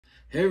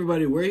Hey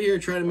everybody, we're here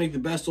trying to make the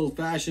best old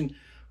fashioned.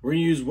 We're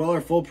gonna use Weller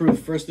Full Proof.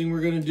 First thing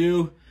we're gonna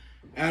do,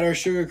 add our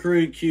sugar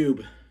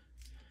cube.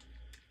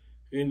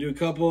 We're gonna do a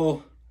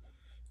couple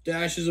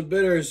dashes of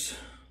bitters.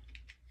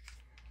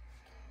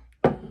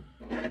 We're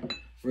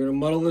gonna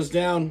muddle this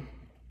down.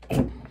 Now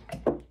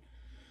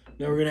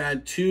we're gonna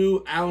add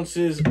 2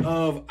 ounces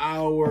of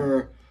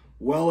our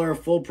Weller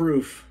Full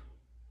Proof.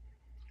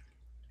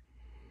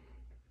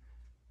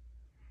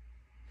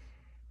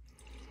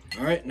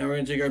 All right, now we're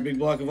gonna take our big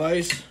block of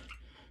ice,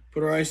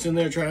 put our ice in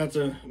there, try not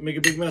to make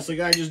a big mess like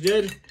I just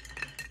did.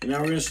 And now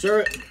we're gonna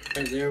stir it.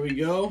 All right, there we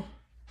go.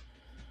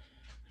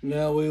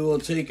 Now we will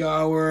take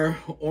our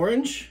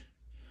orange,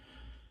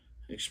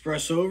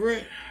 express over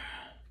it.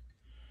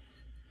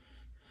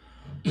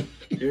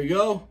 Here we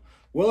go.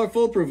 Weller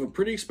Full Proof, a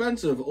pretty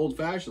expensive old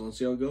fashioned. Let's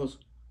see how it goes.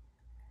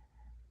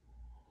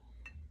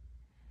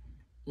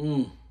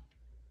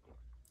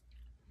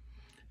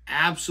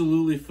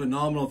 Absolutely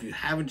phenomenal. If you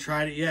haven't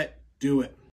tried it yet, do it.